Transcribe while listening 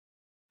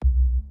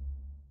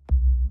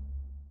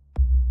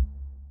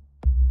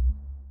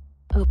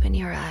Open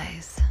your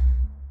eyes.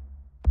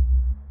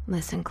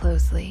 Listen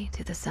closely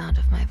to the sound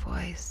of my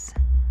voice.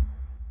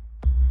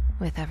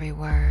 With every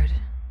word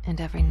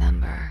and every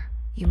number,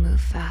 you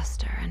move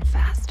faster and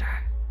faster.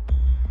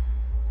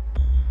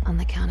 On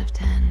the count of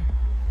 10,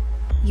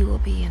 you will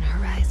be in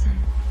Horizon.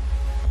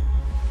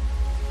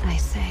 I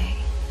say,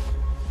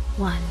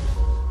 1.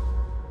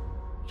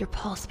 Your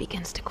pulse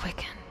begins to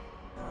quicken.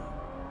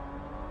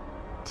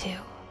 2.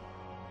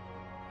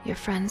 Your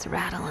friends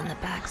rattle in the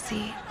back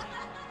seat.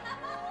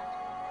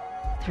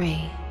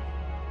 3.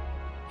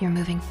 You're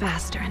moving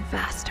faster and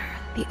faster,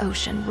 the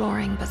ocean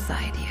roaring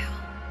beside you.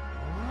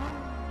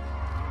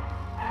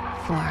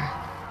 4.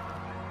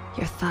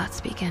 Your thoughts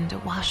begin to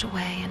wash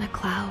away in a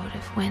cloud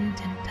of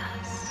wind and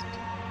dust.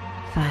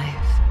 5.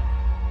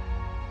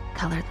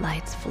 Colored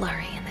lights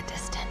flurry in the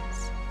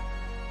distance.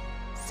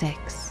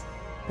 6.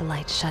 The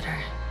lights shudder.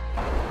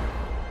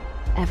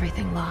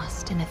 Everything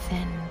lost in a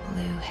thin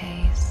blue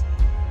haze.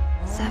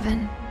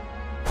 7.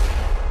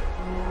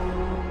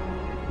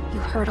 You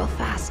hurtle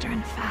faster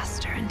and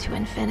faster into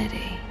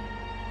infinity.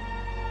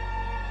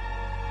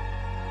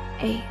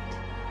 8.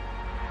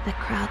 The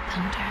crowd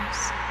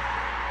thunders.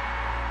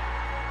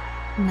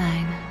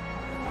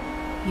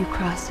 9. You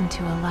cross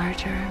into a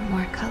larger,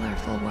 more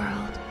colorful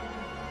world.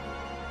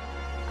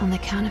 On the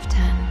count of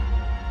 10,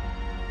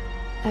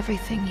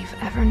 everything you've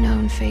ever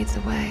known fades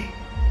away.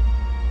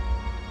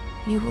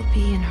 You will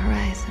be in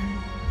Horizon.